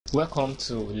Welcome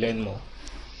to Learn More.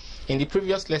 In the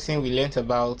previous lesson, we learned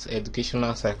about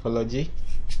educational psychology,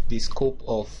 the scope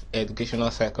of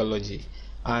educational psychology,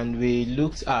 and we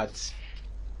looked at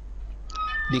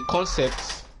the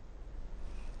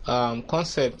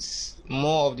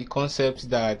more of the concepts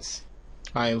that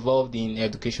are involved in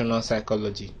educational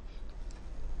psychology.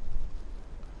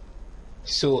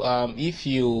 So if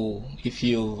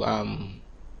you've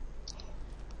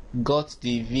got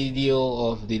the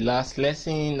video of the last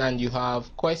lesson and you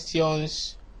have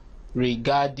questions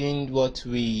regarding what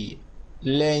we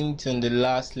learned in the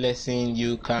last lesson,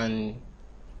 you can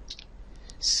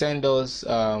send us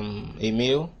a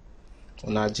mail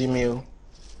on our Gmail,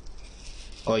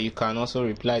 or you can also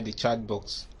reply the chat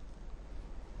box.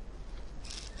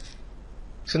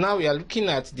 So now we are looking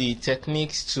at the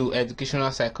techniques to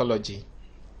educational psychology.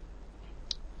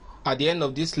 At the end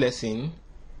of this lesson,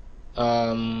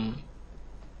 the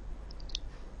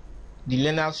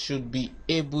learners should be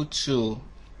able to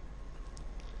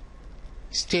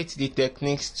state the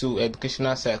techniques to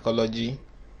educational psychology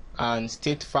and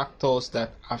state factors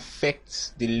that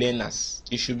affect the learners.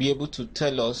 You should be able to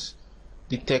tell us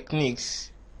the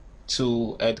techniques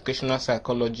to educational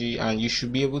psychology, and you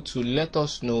should be able to let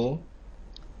us know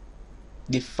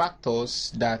the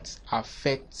factors that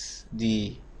affect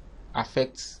the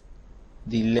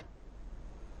learner.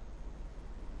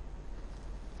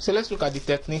 So let's look at the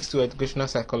techniques to educational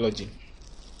psychology.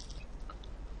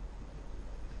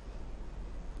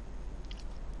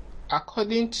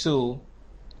 According to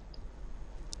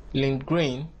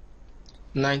Lindgren,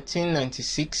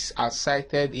 1996, as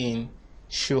cited in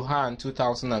Schuhan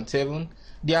 2007,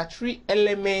 there are three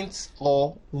elements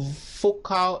or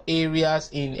focal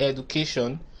areas in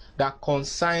education that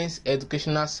concerns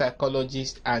educational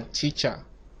psychologists and teacher.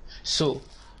 So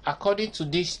according to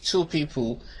these two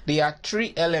people, there are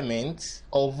three elements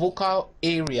or vocal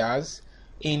areas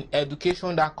in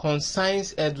education that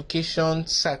concerns education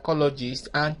psychologists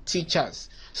and teachers.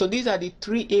 So these are the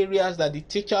three areas that the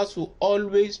teachers will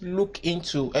always look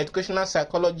into, educational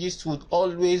psychologists would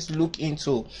always look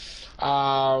into.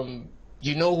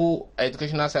 You know who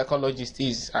educational psychologist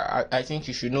is. I think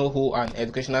you should know who an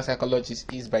educational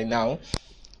psychologist is by now.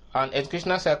 An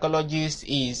educational psychologist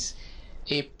is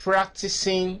a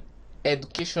practicing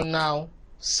educational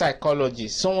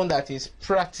psychologist, someone that is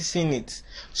practicing it,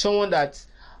 someone that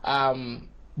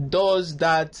does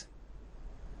that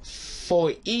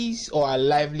for his or her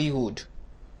livelihood,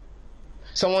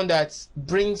 someone that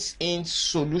brings in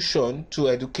solution to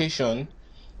education,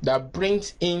 that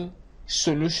brings in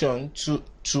solution to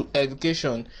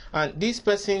education. And this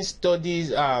person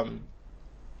studies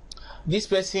this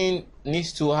person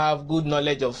needs to have good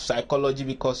knowledge of psychology,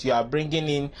 because you are bringing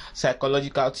in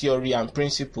psychological theory and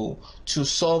principle to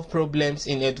solve problems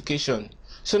in education.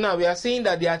 So now we are saying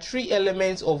that there are three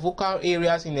elements or vocal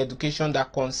areas in education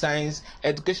that concerns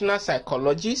educational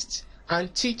psychologists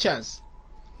and teachers,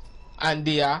 and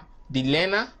they are the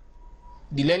learner,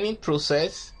 the learning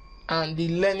process, and the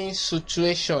learning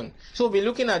situation. So we'll be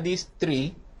looking at these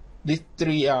three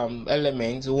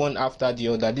elements one after the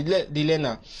other. The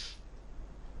learner.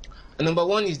 Number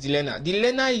one is the learner. The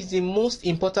learner is the most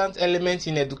important element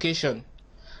in education,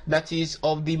 that is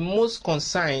of the most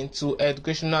concern to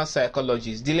educational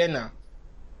psychologists. The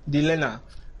learner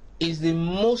is the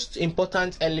most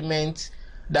important element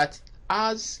that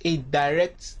has a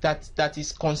that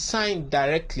is concerned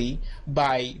directly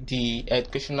by the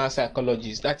educational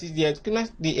psychologist. That is,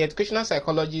 the educational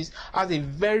psychologist has a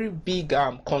very big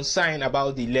concern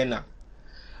about the learner.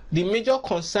 The major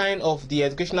concern of the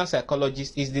educational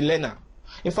psychologist is the learner.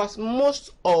 In fact,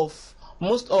 most of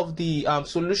the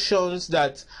solutions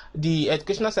that the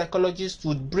educational psychologist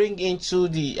would bring into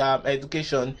the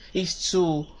education is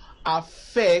to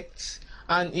affect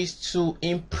and is to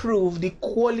improve the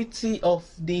quality of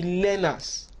the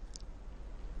learners.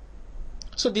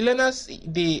 So the learners,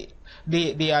 they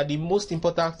are the most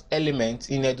important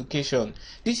element in education.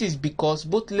 This is because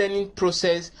both learning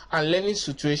process and learning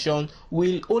situation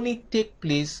will only take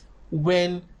place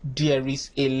when there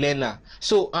is a learner.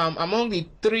 So among the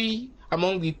three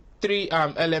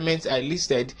elements I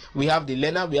listed, we have the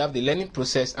learner, we have the learning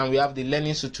process, and we have the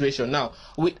learning situation. Now,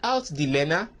 without the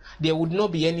learner, there would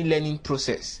not be any learning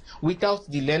process. Without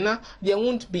the learner, there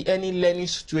won't be any learning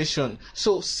situation.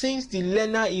 So since the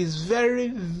learner is very,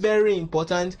 very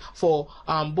important for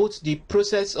both the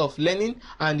process of learning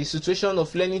and the situation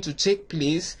of learning to take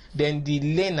place, then the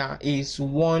learner is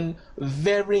one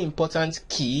very important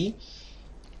key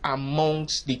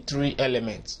amongst the three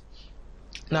elements.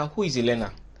 Now, who is a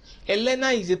learner? A learner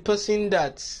is a person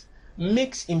that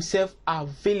makes himself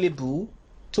available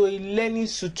to a learning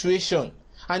situation.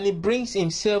 and he brings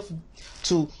himself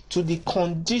to the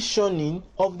conditioning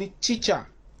of the teacher.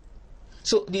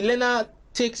 So the learner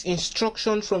takes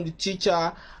instruction from the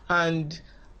teacher and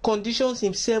conditions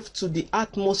himself to the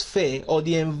atmosphere or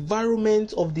the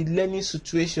environment of the learning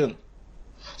situation.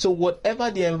 So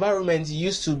whatever the environment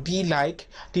used to be like,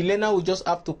 the learner will just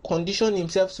have to condition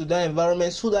himself to that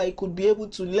environment so that he could be able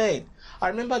to learn. I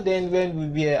remember then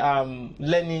when we were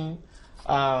learning,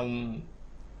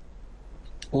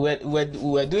 we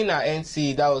were doing our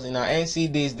NC, that was in our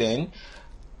NC days then.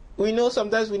 We know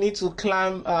sometimes we need to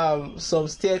climb some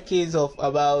staircase of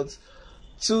about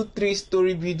 2-3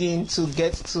 story building to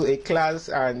get to a class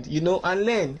and and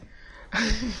learn.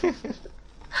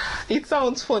 It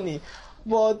sounds funny,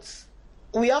 but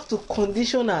we have to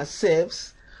condition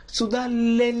ourselves to that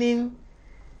learning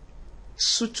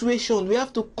situation. We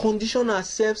have to condition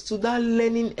ourselves to that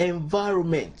learning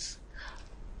environment.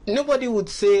 Nobody would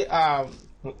say,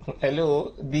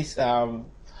 hello, this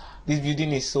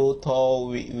building is so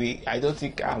tall. I don't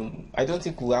think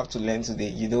we have to learn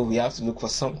today. We have to look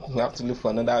for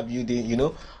another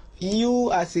building.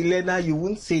 You as a learner, you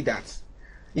wouldn't say that.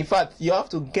 In fact, you have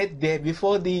to get there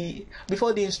before the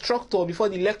instructor, before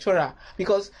the lecturer,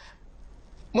 because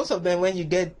most of them, when they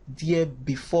get there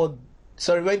before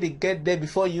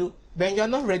you, then you are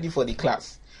not ready for the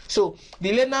class. So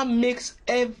the learner makes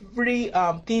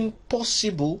everything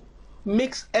possible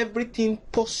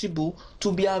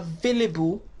to be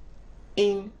available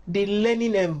in the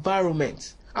learning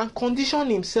environment and condition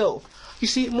himself. You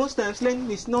see, most times learning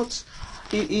is not.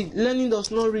 Learning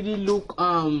does not really look.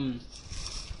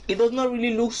 It does not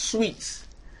really look sweet.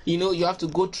 You have to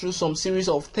go through some series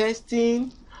of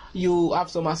testing. You have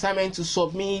some assignment to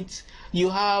submit. You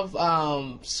have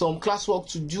some classwork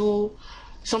to do.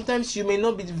 Sometimes you may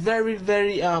not be very,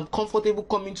 very comfortable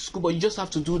coming to school, but you just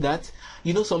have to do that.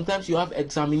 Sometimes you have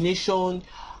examination,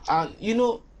 and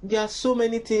there are so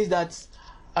many things that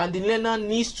the learner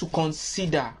needs to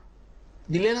consider.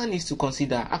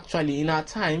 Actually, in our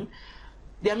time,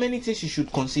 there are many things you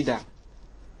should consider.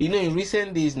 In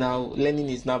recent days now, learning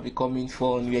is now becoming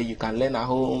fun, where you can learn at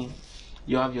home.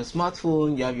 You have your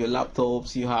smartphone, you have your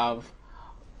laptops, you have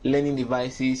learning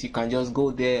devices. You can just go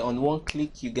there, on one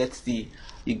click you get the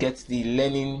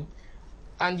learning,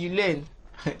 and you learn.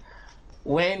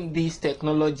 When these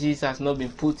technologies has not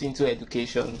been put into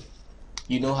education,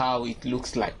 you know how it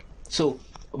looks like. So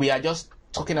we are just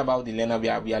talking about the learner.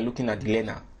 We are looking at the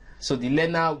learner. So the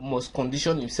learner must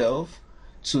condition himself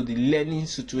to the learning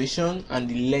situation and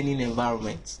the learning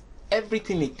environment.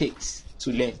 Everything it takes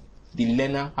to learn, the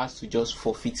learner has to just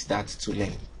forfeit that to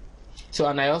learn. So,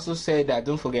 and I also said that,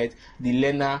 don't forget, the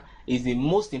learner is the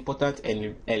most important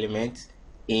element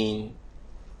in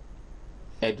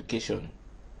education.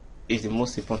 Is the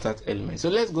most important element. So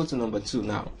let's go to number 2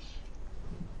 now.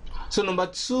 So number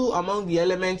 2 among the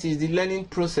elements is the learning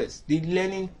process. The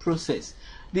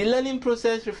learning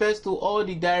process refers to all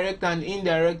the direct and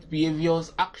indirect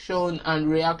behaviors, action and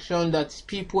reaction that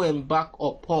people embark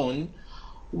upon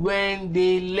when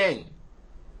they learn.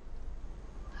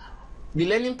 The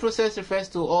learning process refers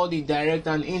to all the direct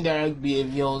and indirect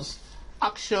behaviors,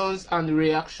 actions and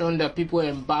reaction that people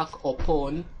embark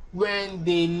upon when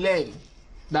they learn.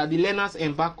 That the learners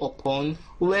embark upon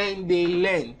when they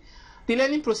learn. The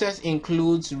learning process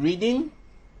includes reading,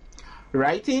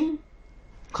 writing,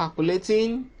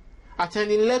 calculating,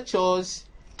 attending lectures,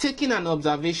 taking an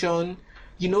observation.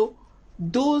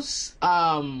 Those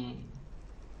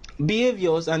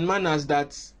behaviors and manners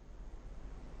that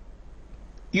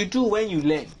you do when you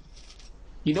learn.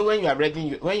 When you are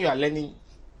reading, when you are learning,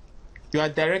 you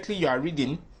are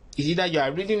reading. It's either you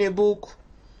are reading a book,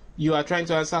 you are trying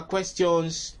to answer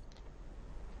questions,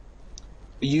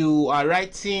 you are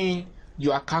writing,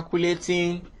 you are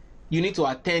calculating, you need to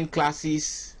attend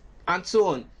classes, and so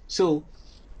on. So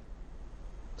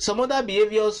some other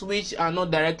behaviors which are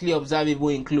not directly observable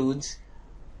include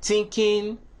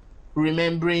thinking,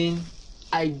 remembering,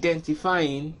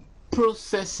 identifying,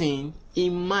 processing,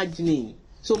 imagining.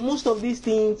 So most of these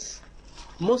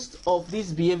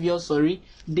behaviors,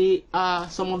 they are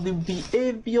some of the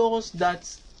behaviors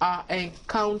that are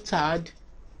encountered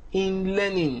in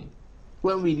learning.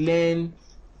 When we learn,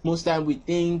 most time we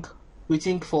think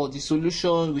for the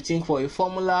solution, we think for a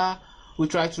formula, we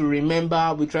try to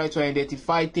remember, we try to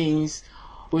identify things,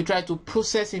 we try to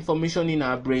process information in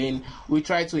our brain, we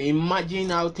try to imagine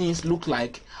how things look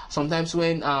like. Sometimes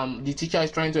when the teacher is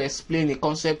trying to explain a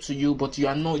concept to you, but you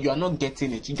are not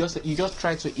getting it, you just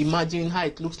try to imagine how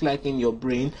it looks like in your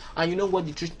brain, and what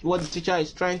the teacher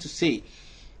is trying to say.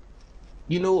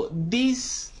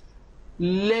 These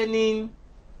learning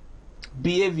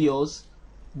behaviors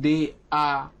they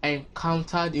are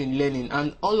encountered in learning,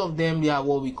 and all of them, they are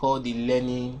what we call the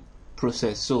learning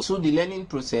process. So the learning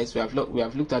process, we have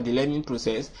looked at the learning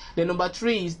process. Then number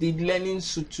 3 is the learning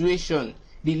situation.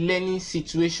 The learning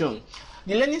situation.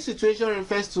 The learning situation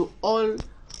refers to all,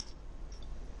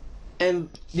 and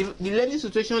the learning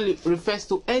situation refers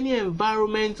to any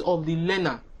environment of the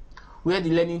learner where the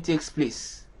learning takes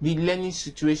place. The learning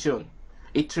situation.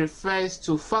 It refers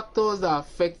to factors that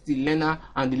affect the learner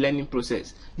and the learning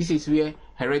process. This is where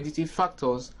hereditary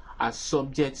factors are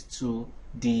subject to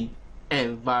the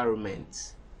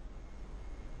environment.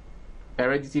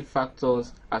 Hereditary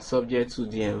factors are subject to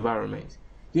the environment.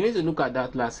 You need to look at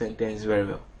that last sentence very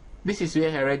well. This is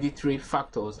where hereditary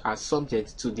factors are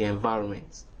subject to the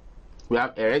environment. We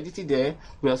have heredity there,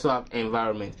 we also have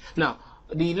environment. Now,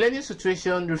 the learning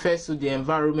situation refers to the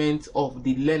environment of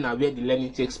the learner where the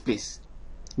learning takes place.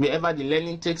 Wherever the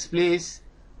learning takes place,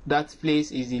 that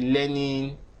place is the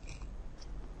learning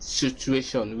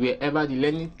situation. Wherever the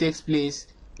learning takes place,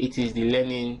 it is the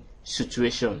learning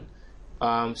situation.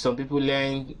 Some people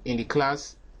learn in the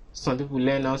class, some people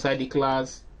learn outside the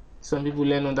class, some people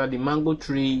learn under the mango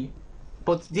tree,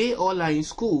 but they all are in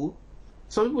school.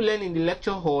 Some people learn in the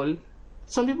lecture hall,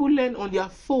 some people learn on their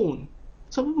phone,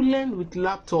 some people learn with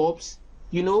laptops.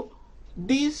 You know,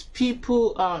 these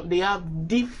people, they have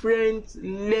different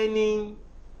learning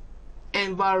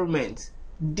environments,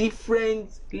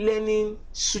 different learning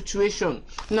situation.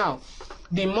 Now,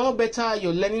 the more better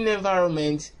your learning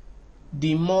environment,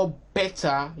 the more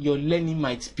better your learning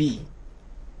might be.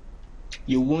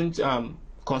 You won't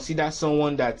consider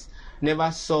someone that never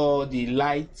saw the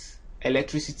light,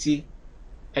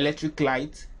 electric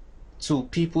light, to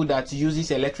people that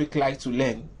uses electric light to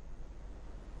learn.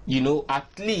 You know, at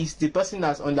least the person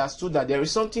has understood that there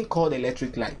is something called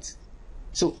electric light.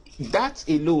 So that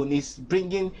alone is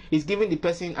giving the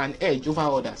person an edge over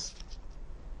others.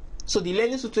 So the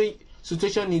learning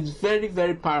situation is very,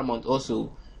 very paramount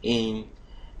also in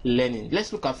learning.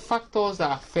 Let's look at factors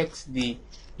that affect the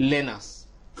learners.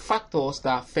 Factors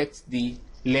that affect the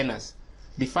learners.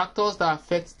 The factors that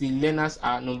affect the learners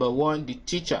are, number 1, the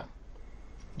teacher.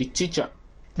 The teacher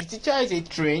is a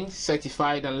trained,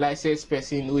 certified, and licensed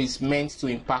person who is meant to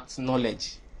impart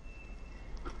knowledge.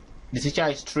 The teacher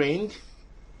is trained,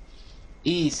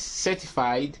 he is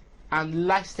certified, and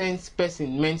licensed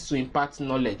person meant to impart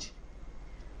knowledge.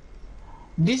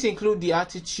 This includes the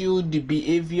attitude, the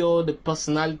behavior, the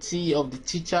personality of the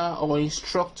teacher or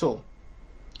instructor.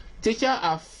 Teacher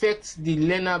affects the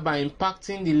learner by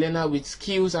impacting the learner with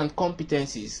skills and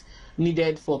competencies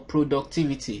needed for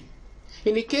productivity.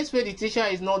 In the case where the teacher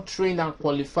is not trained and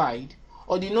qualified,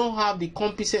 or did not have the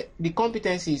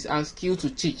competencies and skill to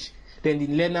teach, then the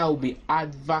learner will be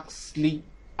adversely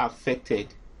affected.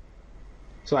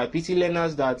 So I pity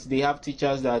learners that they have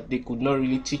teachers that they could not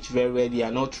really teach very well. They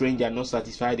are not trained, they are not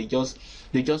satisfied. They just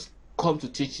come to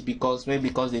teach because maybe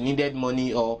because they needed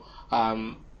money, or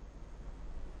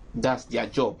that's their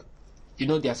job. You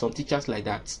know, there are some teachers like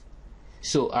that.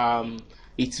 So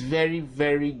it's very,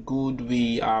 very good.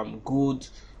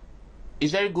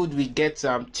 It's very good we get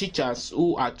teachers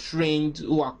who are trained,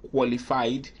 who are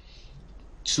qualified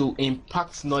to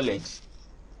impact knowledge,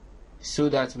 so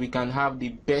that we can have the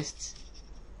best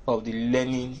of the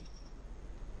learning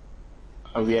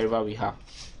wherever we are.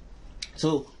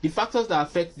 So the factors that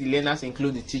affect the learners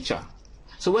include the teacher.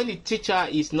 So when the teacher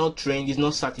is not trained, is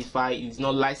not certified, is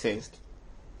not licensed,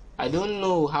 I don't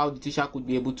know how the teacher could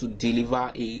be able to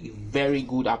deliver a very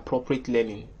good, appropriate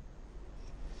learning.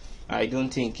 I don't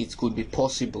think it could be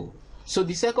possible. So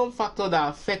the second factor that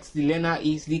affects the learner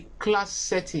is the class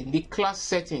setting. The class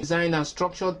setting, design and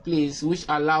structured place which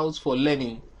allows for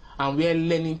learning and where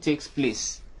learning takes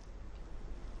place.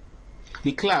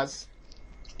 The class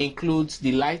includes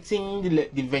the lighting,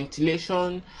 the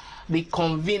ventilation, the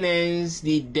convenience,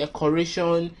 the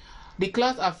decoration. The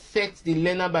class affects the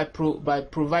learner by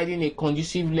providing a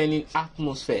conducive learning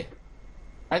atmosphere.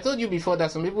 I told you before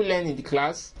that some people learn in the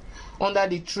class, under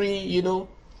the tree, you know,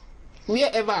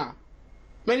 wherever.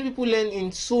 Many people learn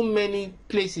in so many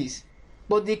places,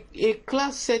 but a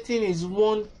class setting is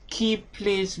one key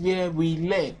place where we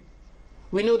learn.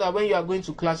 We know that when you are going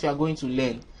to class, you are going to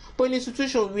learn. But in a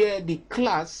situation where the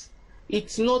class,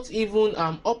 it's not even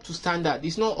up to standard,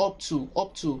 it's not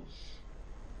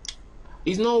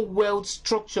it's not well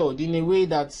structured in a way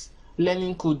that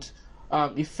learning could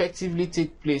effectively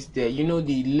take place there. You know,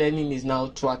 the learning is now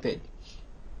thwarted.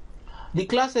 The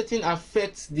class setting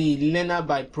affects the learner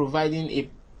by providing a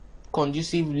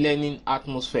conducive learning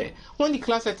atmosphere. When the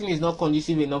class setting is not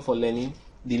conducive enough for learning,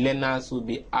 the learners will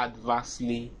be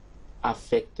adversely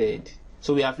affected.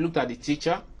 So we have looked at the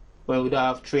teacher, When we don't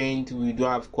have trained, we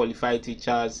don't have qualified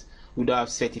teachers, we don't have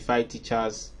certified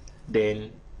teachers,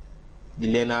 then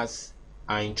the learners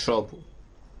are in trouble.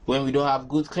 When we don't have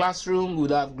good classroom, we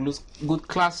don't have good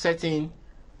class setting,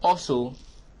 also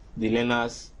the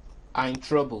learners are in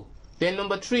trouble. Then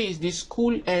number 3 is the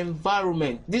school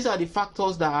environment. These are the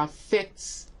factors that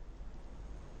affect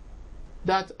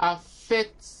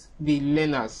the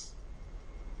learners.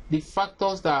 The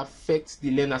factors that affect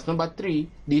the learners. Number 3,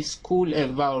 the school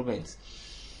environment.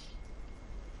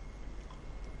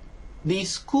 The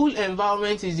school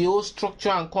environment is the whole structure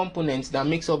and components that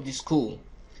makes up the school.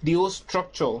 The whole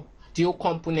structure, the whole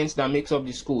components that makes up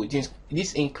the school.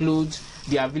 This includes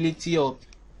the ability of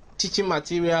teaching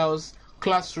materials,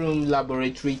 classroom,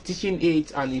 laboratory, teaching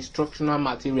aids, and instructional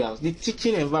materials. The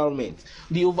teaching environment,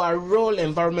 the overall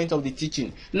environment of the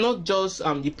teaching, not just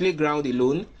the playground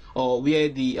alone, or where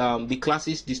the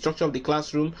classes, the structure of the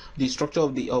classroom, the structure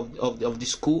of the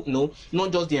school. No,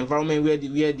 not just the environment where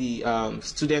the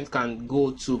student can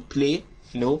go to play.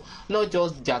 No, not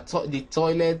just the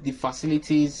toilet, the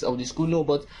facilities of the school. No,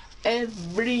 but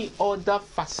every other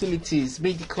facilities,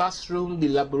 be it the classroom, the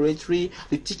laboratory,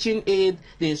 the teaching aid,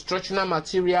 the instructional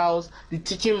materials, the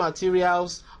teaching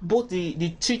materials, both the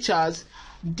teachers.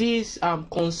 These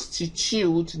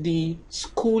constitute the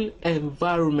school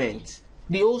environment.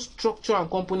 The whole structure and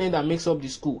component that makes up the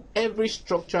school. Every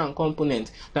structure and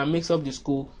component that makes up the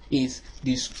school is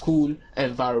the school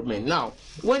environment. Now,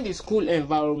 when the school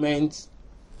environment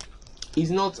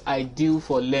is not ideal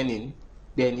for learning,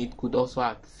 then it could also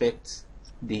affect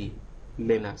the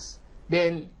learners.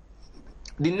 Then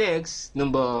the next,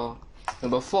 number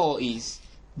 4, is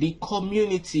the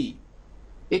community.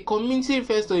 A community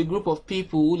refers to a group of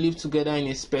people who live together in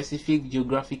a specific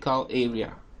geographical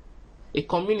area. A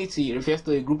community refers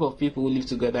to a group of people who live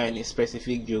together in a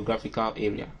specific geographical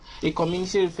area. A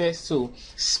community refers to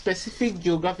specific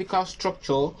geographical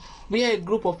structure where a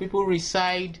group of people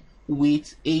reside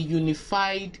with a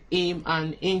unified aim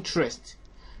and interest.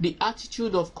 The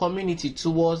attitude of community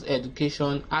towards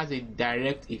education has a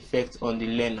direct effect on the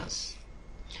learners.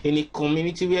 In a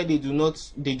community where they do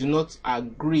not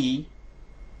agree,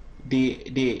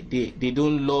 they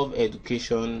don't love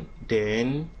education,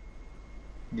 then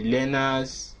the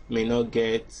learners may not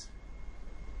get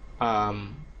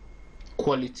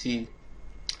quality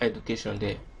education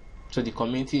there. So the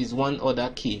community is one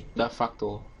other key, that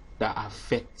factor that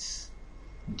affects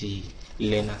the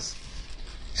learners.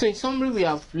 So in summary, we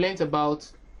have learned about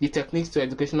the techniques to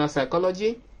educational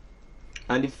psychology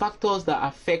and the factors that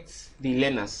affect the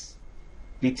learners.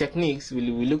 The techniques, we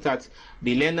looked at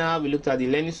the learner, we looked at the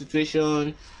learning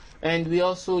situation, and we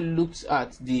also looked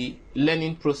at the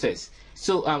learning process.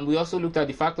 So we also looked at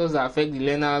the factors that affect the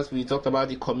learners. We talked about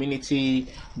the community,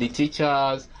 the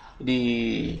teachers,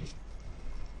 the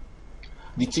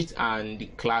teach and the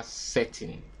class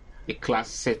setting.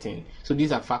 So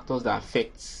these are factors that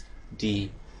affect the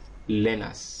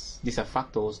learners. These are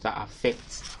factors that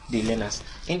affect the learners.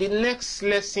 In the next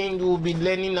lesson, we'll be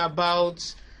learning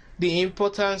about the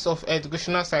importance of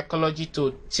educational psychology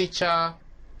to teacher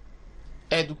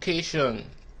education.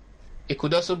 It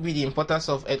could also be the importance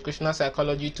of educational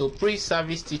psychology to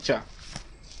pre-service teacher.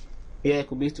 Yeah, it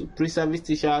could be to pre-service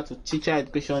teacher, to teacher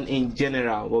education in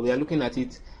general, but we are looking at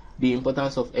it, the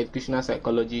importance of educational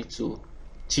psychology to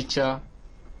teacher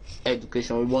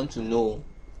education. We want to know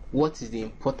what is the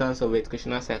importance of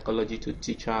educational psychology to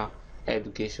teacher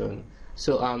education.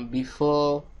 So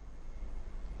before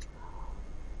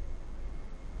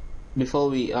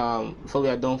we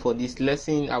are done for this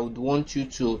lesson, I would want you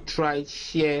to try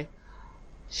share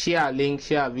a link,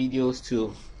 share videos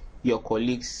to your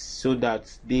colleagues so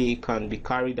that they can be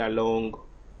carried along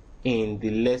in the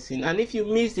lesson. And if you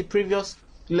missed the previous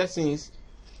lessons,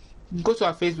 go to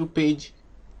our Facebook page,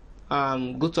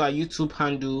 go to our YouTube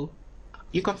handle.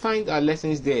 You can find our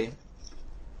lessons there.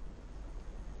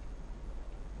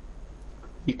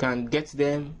 You can get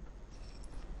them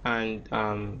and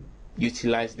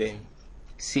utilize them.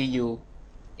 See you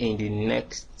in the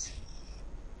next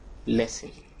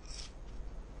lesson.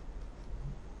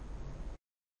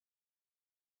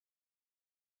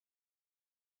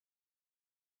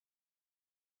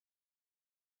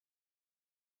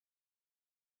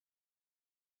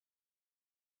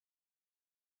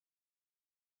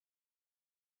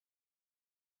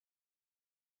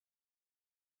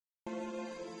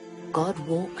 God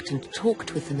walked and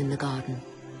talked with them in the garden,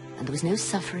 and there was no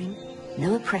suffering,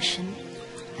 no oppression,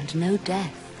 and no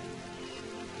death.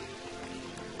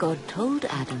 God told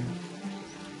Adam,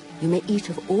 "You may eat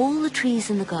of all the trees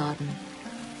in the garden,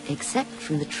 except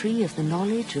from the tree of the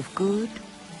knowledge of good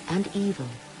and evil.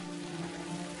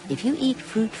 if you eat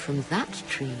fruit from that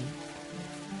tree,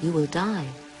 you will die.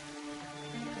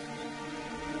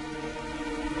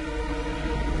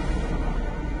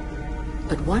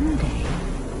 But one day,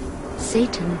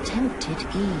 Satan tempted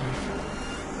Eve.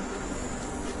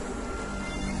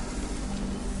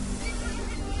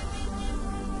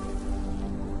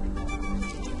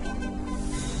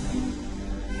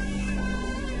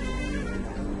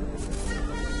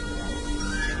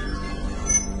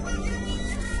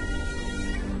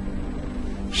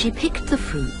 She picked the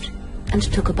fruit and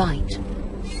took a bite.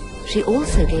 She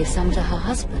also gave some to her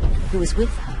husband, who was with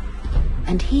her,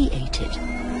 and he ate it.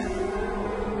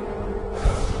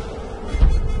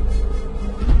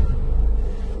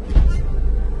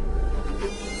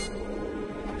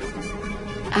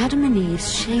 Adam and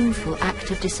Eve's shameful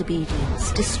act of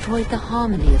disobedience destroyed the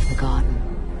harmony of the garden.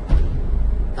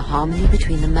 The harmony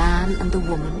between the man and the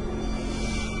woman,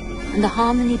 and the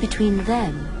harmony between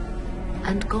them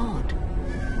and God.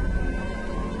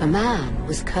 The man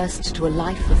was cursed to a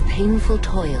life of painful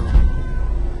toil,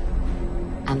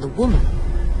 and the woman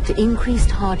to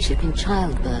increased hardship in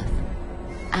childbirth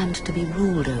and to be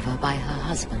ruled over by her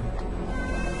husband.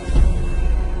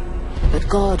 But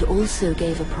God also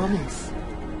gave a promise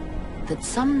that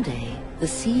someday the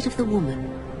seed of the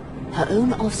woman, her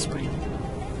own offspring,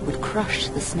 would crush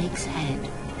the snake's head.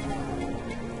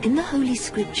 In the Holy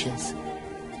Scriptures,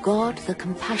 God the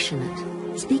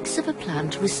Compassionate speaks of a plan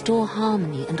to restore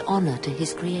harmony and honor to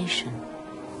his creation.